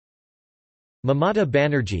Mamata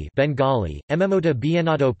Banerjee Bengali, Mmota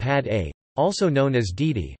Bienado Pad A, also known as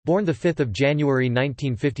Didi, born 5 January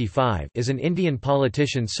 1955, is an Indian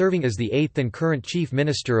politician serving as the 8th and current Chief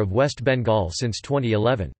Minister of West Bengal since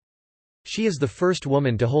 2011. She is the first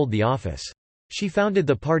woman to hold the office. She founded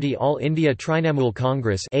the party All India Trinamool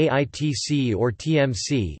Congress (AITC or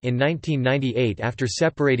TMC) in 1998 after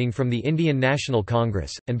separating from the Indian National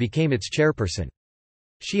Congress, and became its chairperson.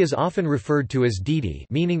 She is often referred to as Didi,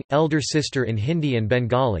 meaning elder sister in Hindi and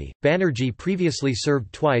Bengali. Banerjee previously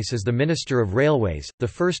served twice as the Minister of Railways, the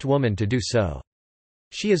first woman to do so.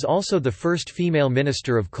 She is also the first female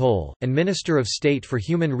Minister of Coal, and Minister of State for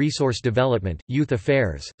Human Resource Development, Youth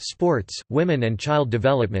Affairs, Sports, Women and Child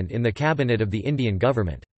Development in the Cabinet of the Indian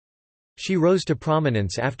government. She rose to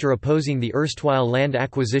prominence after opposing the erstwhile land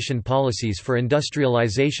acquisition policies for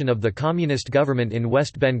industrialization of the communist government in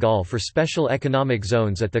West Bengal for special economic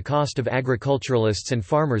zones at the cost of agriculturalists and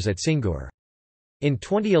farmers at Singur. In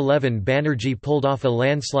 2011, Banerjee pulled off a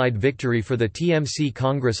landslide victory for the TMC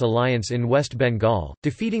Congress alliance in West Bengal,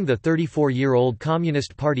 defeating the 34-year-old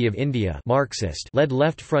Communist Party of India Marxist-led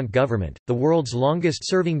Left Front government, the world's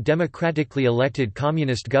longest-serving democratically elected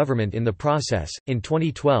communist government in the process. In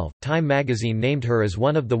 2012, Time magazine named her as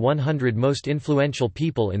one of the 100 most influential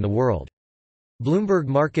people in the world. Bloomberg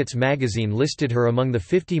Markets magazine listed her among the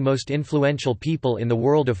 50 most influential people in the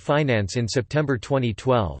world of finance in September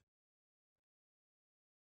 2012.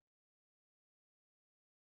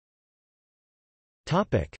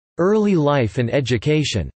 Early life and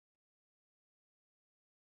education.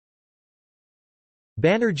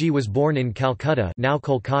 Banerjee was born in Calcutta, now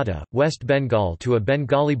Kolkata, West Bengal, to a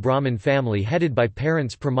Bengali Brahmin family headed by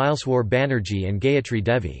parents Pramileswar Banerjee and Gayatri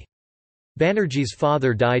Devi. Banerjee's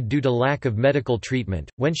father died due to lack of medical treatment.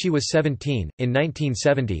 When she was 17, in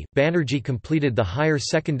 1970, Banerjee completed the higher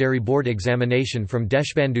secondary board examination from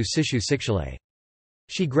Deshbandhu Sishu Shikshalay.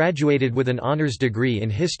 She graduated with an honours degree in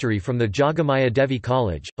history from the Jogamaya Devi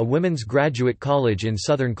College, a women's graduate college in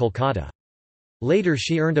southern Kolkata. Later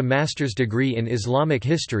she earned a master's degree in Islamic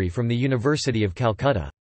history from the University of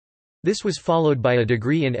Calcutta. This was followed by a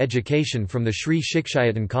degree in education from the Sri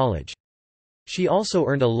Shikshayatan College. She also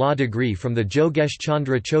earned a law degree from the Jogesh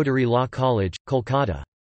Chandra Chaudhary Law College, Kolkata.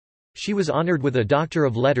 She was honoured with a Doctor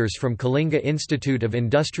of Letters from Kalinga Institute of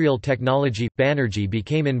Industrial Technology. Banerjee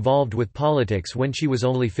became involved with politics when she was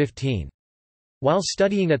only 15. While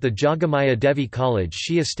studying at the Jogamaya Devi College,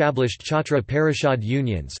 she established Chhatra Parishad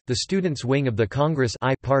Unions, the students' wing of the Congress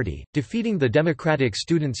I party, defeating the Democratic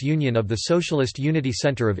Students' Union of the Socialist Unity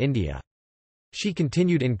Centre of India. She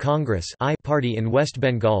continued in Congress I party in West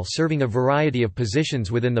Bengal, serving a variety of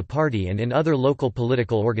positions within the party and in other local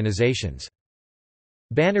political organisations.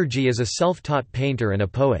 Banerjee is a self-taught painter and a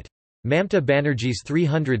poet. Mamata Banerjee's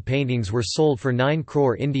 300 paintings were sold for 9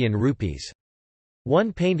 crore Indian rupees.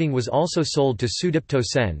 One painting was also sold to Sudipto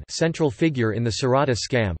Sen, central figure in the Sarada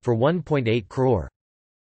scam, for 1.8 crore.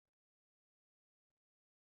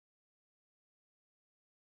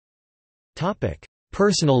 Topic: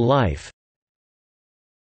 Personal life.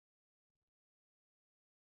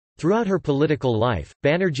 Throughout her political life,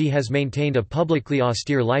 Banerjee has maintained a publicly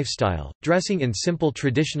austere lifestyle, dressing in simple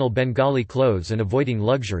traditional Bengali clothes and avoiding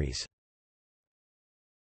luxuries.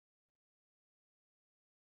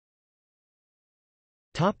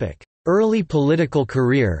 Early political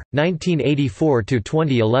career, 1984 to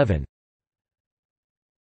 2011.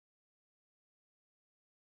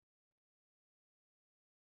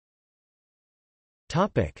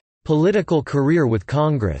 Political career with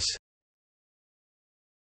Congress.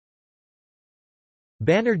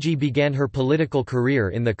 Banerjee began her political career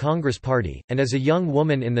in the Congress Party, and as a young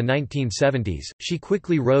woman in the 1970s, she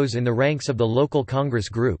quickly rose in the ranks of the local Congress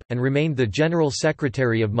group, and remained the General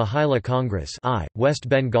Secretary of Mahila Congress I, West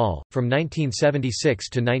Bengal, from 1976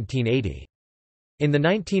 to 1980. In the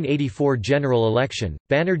 1984 general election,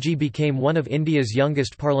 Banerjee became one of India's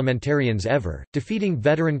youngest parliamentarians ever, defeating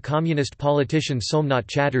veteran communist politician Somnath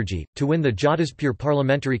Chatterjee, to win the Jadavpur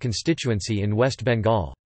parliamentary constituency in West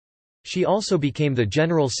Bengal. She also became the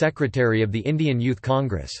General Secretary of the Indian Youth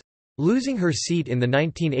Congress. Losing her seat in the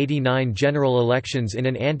 1989 general elections in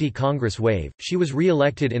an anti-Congress wave, she was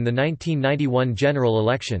re-elected in the 1991 general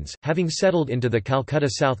elections, having settled into the Calcutta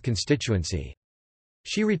South constituency.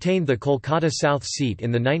 She retained the Kolkata South seat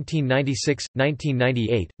in the 1996,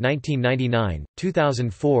 1998, 1999,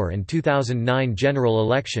 2004 and 2009 general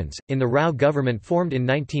elections. In the Rao government formed in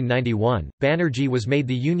 1991, Banerjee was made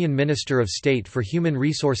the Union Minister of State for Human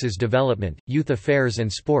Resources Development, Youth Affairs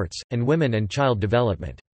and Sports, and Women and Child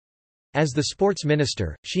Development. As the sports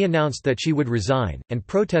minister, she announced that she would resign, and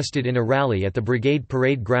protested in a rally at the Brigade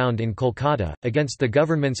Parade Ground in Kolkata, against the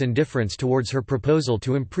government's indifference towards her proposal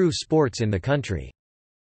to improve sports in the country.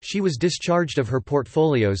 She was discharged of her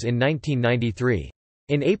portfolios in 1993.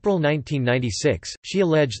 In April 1996, she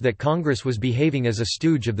alleged that Congress was behaving as a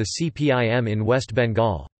stooge of the CPIM in West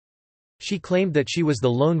Bengal. She claimed that she was the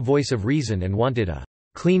lone voice of reason and wanted a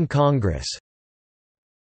clean Congress.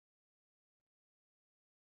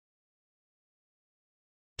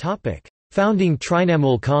 Founding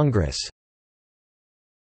Trinamool Congress.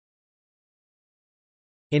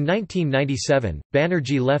 In 1997,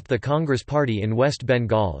 Banerjee left the Congress Party in West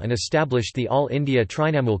Bengal and established the All India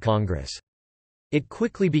Trinamool Congress. It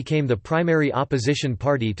quickly became the primary opposition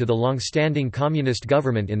party to the long-standing communist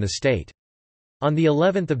government in the state. On the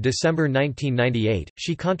 11th of December 1998,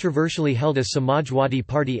 she controversially held a Samajwadi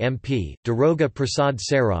Party MP, Daroga Prasad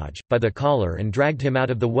Saraj, by the collar and dragged him out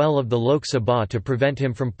of the well of the Lok Sabha to prevent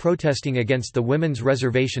him from protesting against the Women's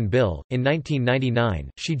Reservation Bill. In 1999,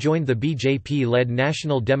 she joined the BJP-led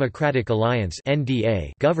National Democratic Alliance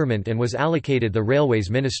 (NDA) government and was allocated the Railways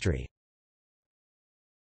Ministry.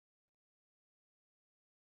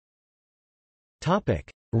 Topic: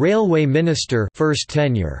 Railway Minister first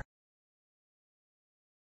tenure.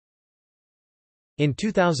 In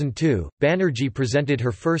 2002, Banerjee presented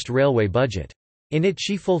her first railway budget. In it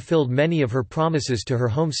she fulfilled many of her promises to her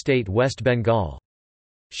home state West Bengal.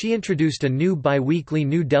 She introduced a new bi-weekly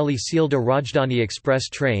New Delhi-Sealdah Rajdhani Express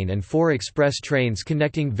train and 4 express trains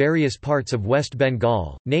connecting various parts of West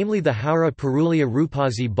Bengal, namely the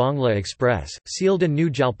Howrah-Purulia-Rupazi Bangla Express,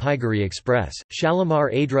 Sealdah-New Jalpaiguri Express,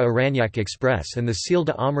 Shalimar-Adra Aranyak Express and the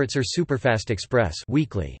Sealdah-Amritsar Superfast Express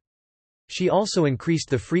weekly. She also increased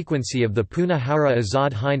the frequency of the Pune-Howrah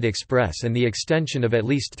Azad Hind Express and the extension of at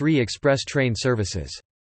least 3 express train services.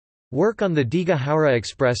 Work on the Digha-Howrah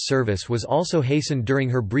Express service was also hastened during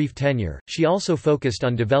her brief tenure. She also focused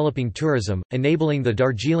on developing tourism, enabling the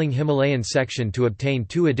Darjeeling Himalayan section to obtain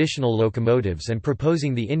 2 additional locomotives and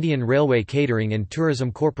proposing the Indian Railway Catering and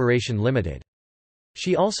Tourism Corporation Limited.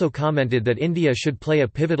 She also commented that India should play a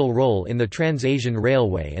pivotal role in the Trans-Asian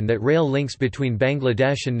Railway and that rail links between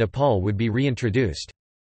Bangladesh and Nepal would be reintroduced.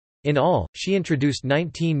 In all, she introduced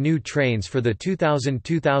 19 new trains for the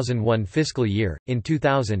 2000-2001 fiscal year. In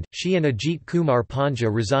 2000, she and Ajit Kumar Panja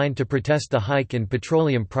resigned to protest the hike in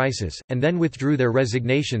petroleum prices, and then withdrew their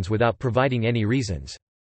resignations without providing any reasons.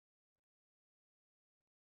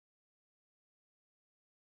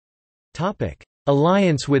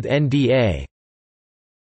 Alliance with NDA.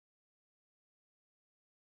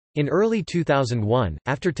 In early 2001,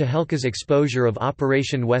 after Tehelka's exposure of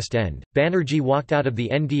Operation West End, Banerjee walked out of the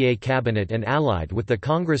NDA cabinet and allied with the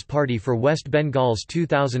Congress Party for West Bengal's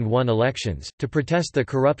 2001 elections, to protest the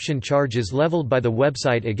corruption charges levelled by the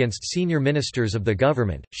website against senior ministers of the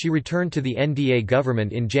government. She returned to the NDA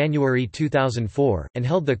government in January 2004, and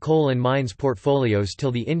held the coal and mines portfolios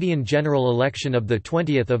till the Indian general election of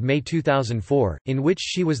 20 May 2004, in which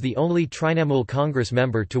she was the only Trinamool Congress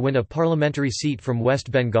member to win a parliamentary seat from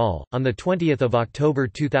West Bengal. On 20 October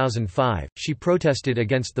 2005, she protested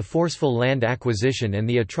against the forceful land acquisition and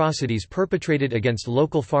the atrocities perpetrated against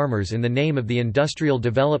local farmers in the name of the industrial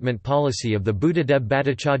development policy of the Buddhadeb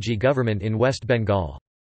Bhattacharjee government in West Bengal.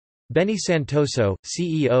 Beni Santoso,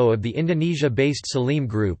 CEO of the Indonesia-based Salim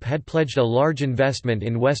Group, had pledged a large investment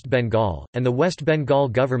in West Bengal, and the West Bengal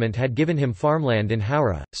government had given him farmland in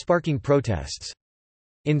Howrah, sparking protests.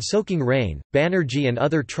 In soaking rain, Banerjee and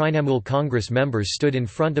other Trinamool Congress members stood in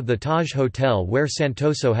front of the Taj Hotel where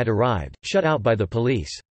Santoso had arrived, shut out by the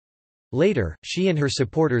police. Later, she and her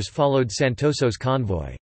supporters followed Santoso's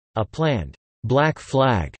convoy. A planned black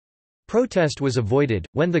flag protest was avoided.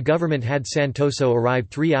 When the government had Santoso arrive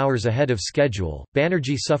 3 hours ahead of schedule,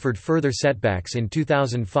 Banerjee suffered further setbacks in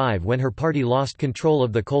 2005 when her party lost control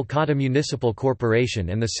of the Kolkata Municipal Corporation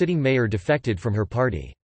and the sitting mayor defected from her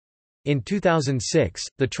party. In 2006,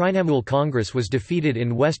 the Trinamool Congress was defeated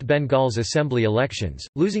in West Bengal's assembly elections,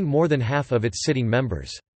 losing more than half of its sitting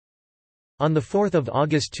members. On 4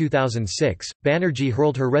 August 2006, Banerjee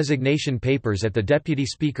hurled her resignation papers at the Deputy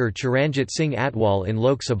Speaker Chiranjit Singh Atwal in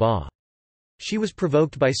Lok Sabha. She was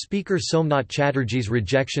provoked by Speaker Somnath Chatterjee's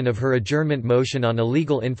rejection of her adjournment motion on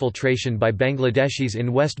illegal infiltration by Bangladeshis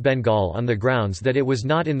in West Bengal on the grounds that it was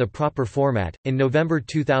not in the proper format. In November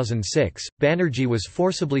 2006, Banerjee was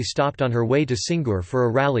forcibly stopped on her way to Singur for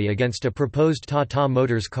a rally against a proposed Tata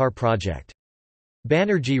Motors car project.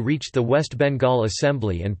 Banerjee reached the West Bengal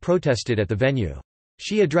Assembly and protested at the venue.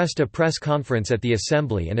 She addressed a press conference at the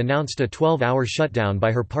Assembly and announced a 12-hour shutdown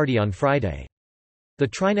by her party on Friday. The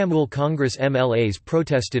Trinamool Congress MLAs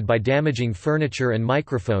protested by damaging furniture and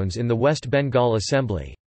microphones in the West Bengal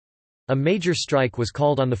Assembly. A major strike was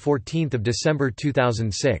called on 14 December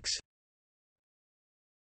 2006.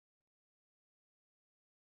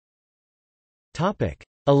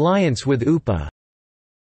 Alliance with UPA.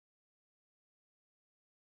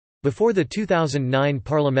 Before the 2009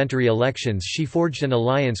 parliamentary elections she forged an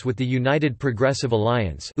alliance with the United Progressive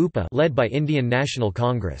Alliance led by Indian National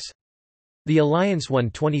Congress. The alliance won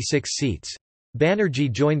 26 seats.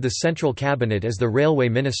 Banerjee joined the central cabinet as the railway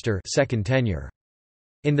minister second tenure.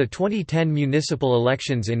 In the 2010 municipal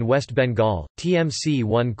elections in West Bengal, TMC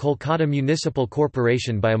won Kolkata Municipal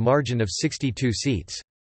Corporation by a margin of 62 seats.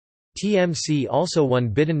 TMC also won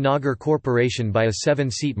Bidhan Nagar Corporation by a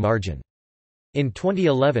 7-seat margin. In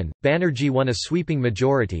 2011, Banerjee won a sweeping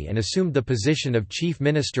majority and assumed the position of Chief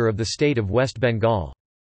Minister of the state of West Bengal.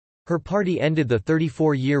 Her party ended the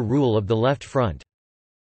 34-year rule of the Left Front.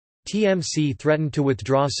 TMC threatened to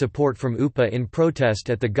withdraw support from UPA in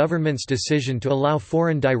protest at the government's decision to allow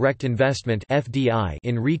foreign direct investment (FDI)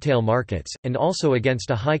 in retail markets, and also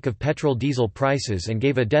against a hike of petrol-diesel prices, and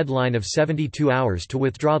gave a deadline of 72 hours to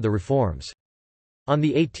withdraw the reforms. On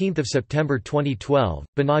 18 September 2012,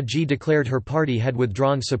 Banerjee declared her party had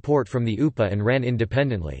withdrawn support from the UPA and ran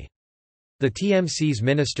independently. The TMC's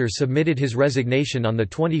minister submitted his resignation on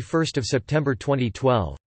 21 September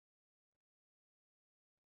 2012.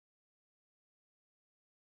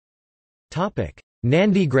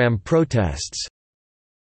 Nandigram protests.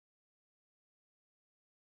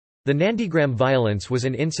 The Nandigram violence was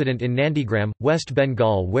an incident in Nandigram, West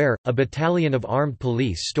Bengal where, a battalion of armed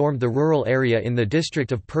police stormed the rural area in the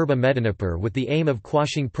district of Purba Medinipur with the aim of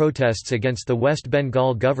quashing protests against the West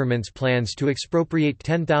Bengal government's plans to expropriate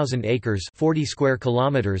 10,000 acres 40 square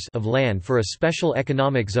kilometers of land for a special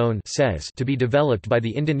economic zone to be developed by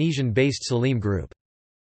the Indonesian-based Salim Group.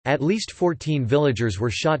 At least 14 villagers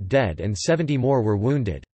were shot dead and 70 more were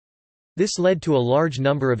wounded. This led to a large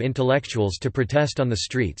number of intellectuals to protest on the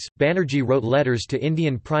streets. Banerjee wrote letters to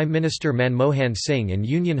Indian Prime Minister Manmohan Singh and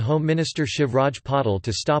Union Home Minister Shivraj Patil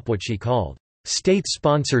to stop what she called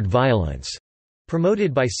state-sponsored violence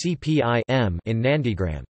promoted by CPI-M in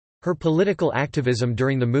Nandigram. Her political activism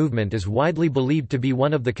during the movement is widely believed to be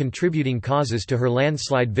one of the contributing causes to her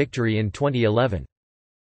landslide victory in 2011.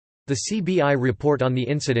 The CBI report on the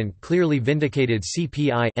incident clearly vindicated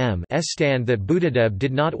CPI-M's stand that Buddhadeb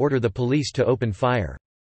did not order the police to open fire.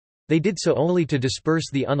 They did so only to disperse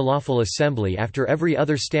the unlawful assembly after every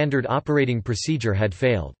other standard operating procedure had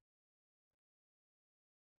failed.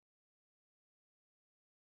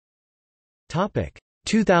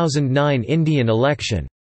 2009 Indian election.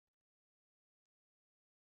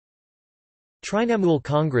 Trinamool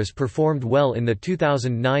Congress performed well in the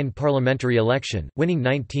 2009 parliamentary election, winning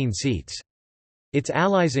 19 seats. Its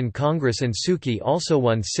allies in Congress and Suki also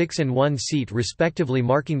won 6 and 1 seat respectively,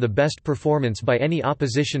 marking the best performance by any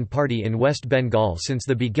opposition party in West Bengal since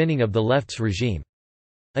the beginning of the left's regime.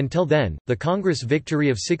 Until then, the Congress victory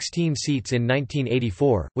of 16 seats in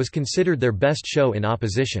 1984 was considered their best show in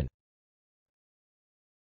opposition.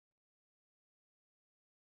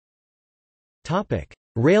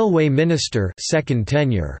 Railway Minister second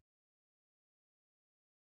tenure.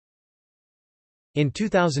 In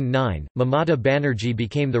 2009, Mamata Banerjee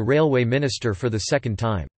became the Railway Minister for the second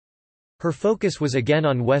time. Her focus was again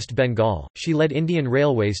on West Bengal. She led Indian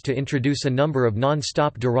Railways to introduce a number of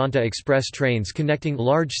non-stop Duranta Express trains connecting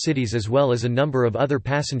large cities as well as a number of other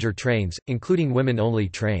passenger trains, including women-only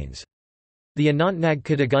trains. The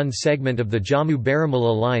Anantnag-Kadagun segment of the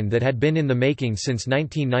Jammu-Baramulla line that had been in the making since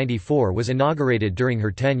 1994 was inaugurated during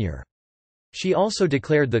her tenure. She also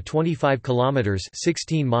declared the 25 kilometers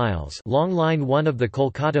 (16 miles) long Line 1 of the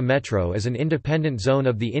Kolkata Metro as an independent zone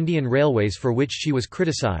of the Indian Railways, for which she was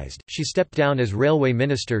criticised. She stepped down as Railway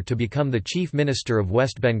Minister to become the Chief Minister of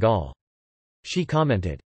West Bengal. She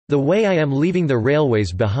commented, "The way I am leaving the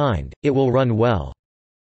railways behind, it will run well.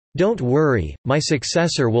 Don't worry, my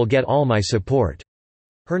successor will get all my support."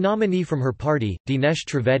 Her nominee from her party, Dinesh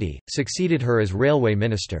Trivedi, succeeded her as Railway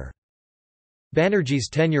Minister. Banerjee's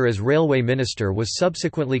tenure as Railway Minister was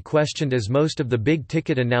subsequently questioned, as most of the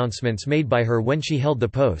big-ticket announcements made by her when she held the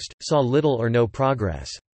post saw little or no progress.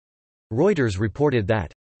 Reuters reported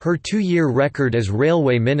that, "Her 2-year record as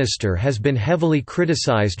Railway Minister has been heavily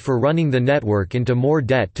criticised for running the network into more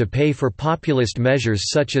debt to pay for populist measures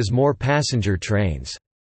such as more passenger trains."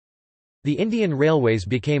 The Indian Railways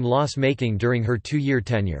became loss-making during her 2-year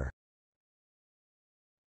tenure.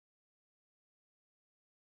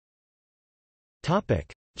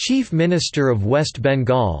 Chief Minister of West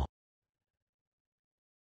Bengal.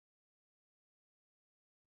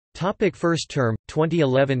 First term,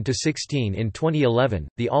 2011–16. In 2011,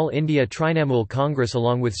 the All India Trinamool Congress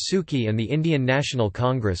along with SUCI and the Indian National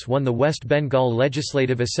Congress won the West Bengal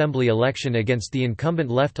Legislative Assembly election against the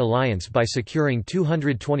incumbent Left Alliance by securing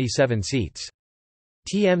 227 seats.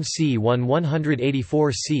 TMC won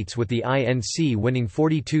 184 seats with the INC winning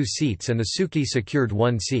 42 seats and the SUCI secured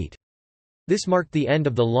 1 seat. This marked the end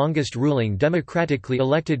of the longest-ruling democratically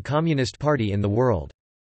elected Communist Party in the world.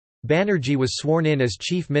 Banerjee was sworn in as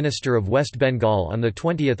Chief Minister of West Bengal on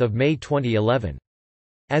 20 May 2011.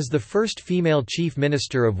 As the first female Chief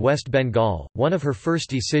Minister of West Bengal, one of her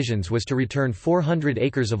first decisions was to return 400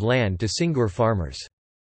 acres of land to Singur farmers.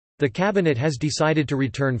 The cabinet has decided to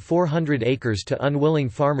return 400 acres to unwilling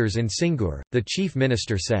farmers in Singur, the Chief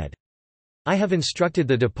Minister said. I have instructed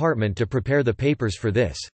the department to prepare the papers for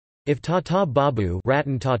this. If Tata Babu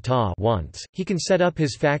Ratan Tata wants, he can set up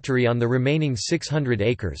his factory on the remaining 600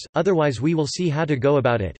 acres, otherwise we will see how to go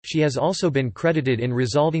about it. She has also been credited in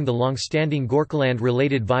resolving the long-standing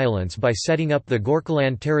Gorkhaland-related violence by setting up the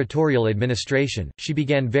Gorkhaland Territorial Administration. She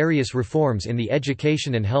began various reforms in the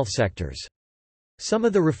education and health sectors. Some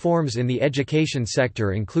of the reforms in the education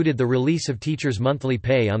sector included the release of teachers' monthly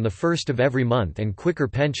pay on the first of every month and quicker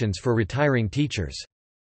pensions for retiring teachers.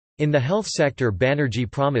 In the health sector, Banerjee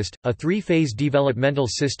promised, a 3-phase developmental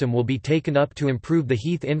system will be taken up to improve the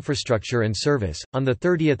health infrastructure and service. On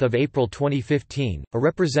 30 April 2015, a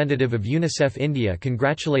representative of UNICEF India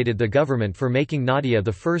congratulated the government for making Nadia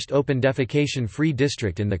the first open defecation-free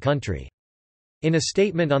district in the country. In a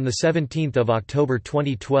statement on 17 October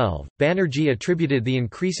 2012, Banerjee attributed the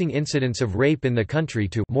increasing incidence of rape in the country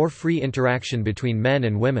to more free interaction between men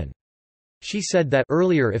and women. She said that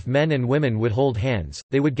earlier if men and women would hold hands,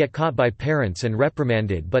 they would get caught by parents and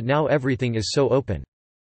reprimanded, but now everything is so open.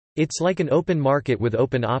 It's like an open market with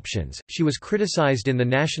open options. She was criticized in the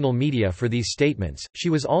national media for these statements. She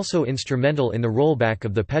was also instrumental in the rollback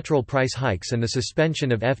of the petrol price hikes and the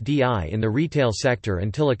suspension of FDI in the retail sector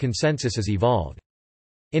until a consensus is evolved.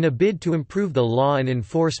 In a bid to improve the law and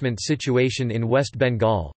enforcement situation in West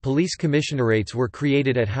Bengal, police commissionerates were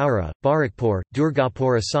created at Howrah, Barakpur,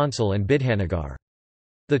 Durgapur, Asansol and Bidhanagar.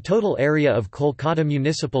 The total area of Kolkata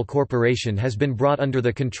Municipal Corporation has been brought under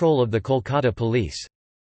the control of the Kolkata Police.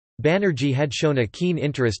 Banerjee had shown a keen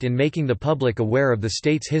interest in making the public aware of the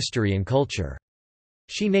state's history and culture.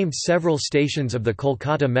 She named several stations of the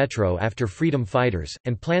Kolkata Metro after freedom fighters,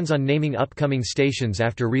 and plans on naming upcoming stations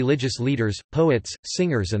after religious leaders, poets,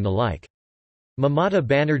 singers and the like. Mamata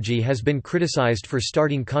Banerjee has been criticized for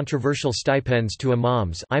starting controversial stipends to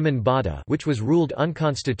imams, which was ruled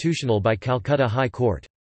unconstitutional by Calcutta High Court.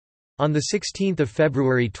 On 16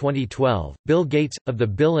 February 2012, Bill Gates, of the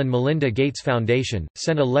Bill and Melinda Gates Foundation,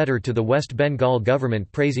 sent a letter to the West Bengal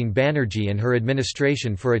government praising Banerjee and her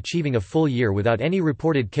administration for achieving a full year without any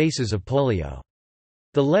reported cases of polio.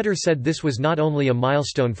 The letter said this was not only a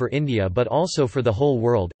milestone for India but also for the whole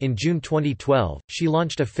world. In June 2012, she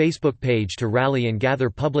launched a Facebook page to rally and gather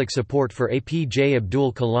public support for APJ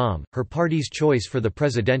Abdul Kalam, her party's choice for the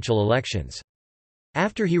presidential elections.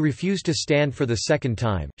 After he refused to stand for the second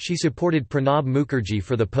time, she supported Pranab Mukherjee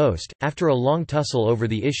for the post, after a long tussle over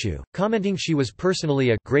the issue, commenting she was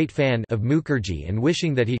personally a great fan of Mukherjee and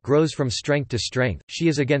wishing that he grows from strength to strength. She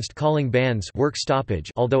is against calling bans work stoppage,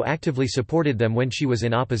 although actively supported them when she was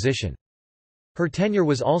in opposition. Her tenure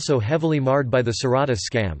was also heavily marred by the Sarada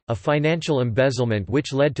scam, a financial embezzlement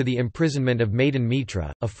which led to the imprisonment of Madan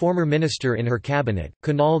Mitra, a former minister in her cabinet,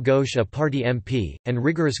 Kunal Ghosh, a party MP, and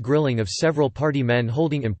rigorous grilling of several party men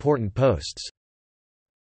holding important posts.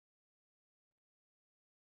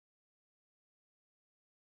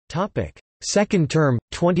 Second term,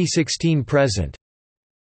 2016–present.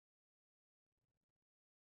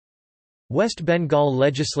 West Bengal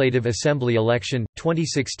Legislative Assembly election,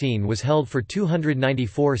 2016 was held for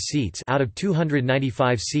 294 seats out of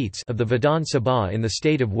 295 seats of the Vidhan Sabha in the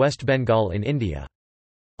state of West Bengal in India.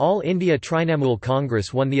 All India Trinamool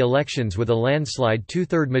Congress won the elections with a landslide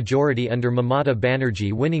two-third majority under Mamata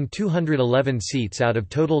Banerjee winning 211 seats out of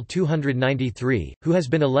total 293, who has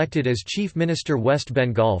been elected as Chief Minister West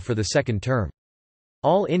Bengal for the second term.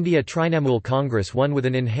 All India Trinamool Congress won with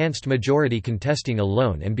an enhanced majority contesting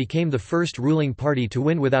alone and became the first ruling party to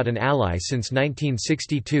win without an ally since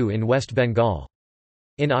 1962 in West Bengal.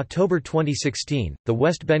 In October 2016, the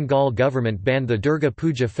West Bengal government banned the Durga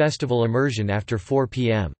Puja festival immersion after 4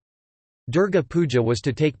 p.m. Durga Puja was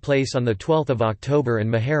to take place on 12 October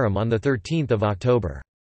and Muharram on 13 October.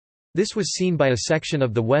 This was seen by a section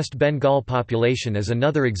of the West Bengal population as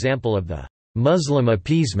another example of the Muslim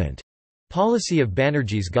appeasement policy of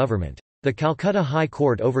Banerjee's government. The Calcutta High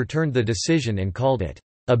Court overturned the decision and called it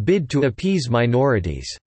a bid to appease minorities.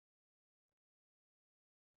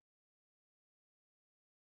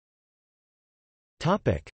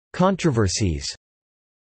 Controversies.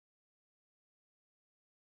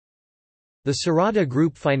 The Sarada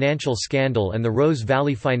Group financial scandal and the Rose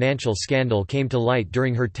Valley financial scandal came to light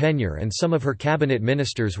during her tenure, and some of her cabinet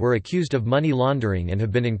ministers were accused of money laundering and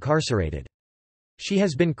have been incarcerated. She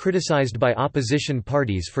has been criticized by opposition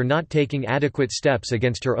parties for not taking adequate steps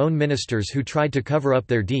against her own ministers who tried to cover up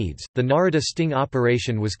their deeds. The Narada sting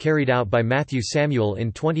operation was carried out by Matthew Samuel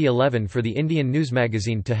in 2011 for the Indian news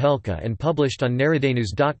magazine Tehelka and published on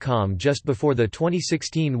Naradenews.com just before the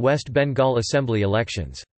 2016 West Bengal Assembly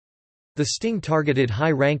elections. The sting targeted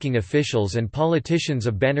high-ranking officials and politicians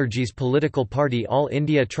of Banerjee's political party All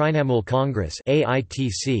India Trinamool Congress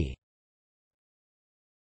 (AITC).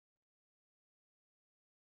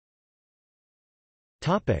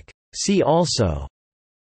 See also: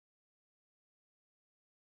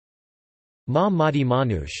 Mamata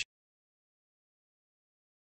Banerjee.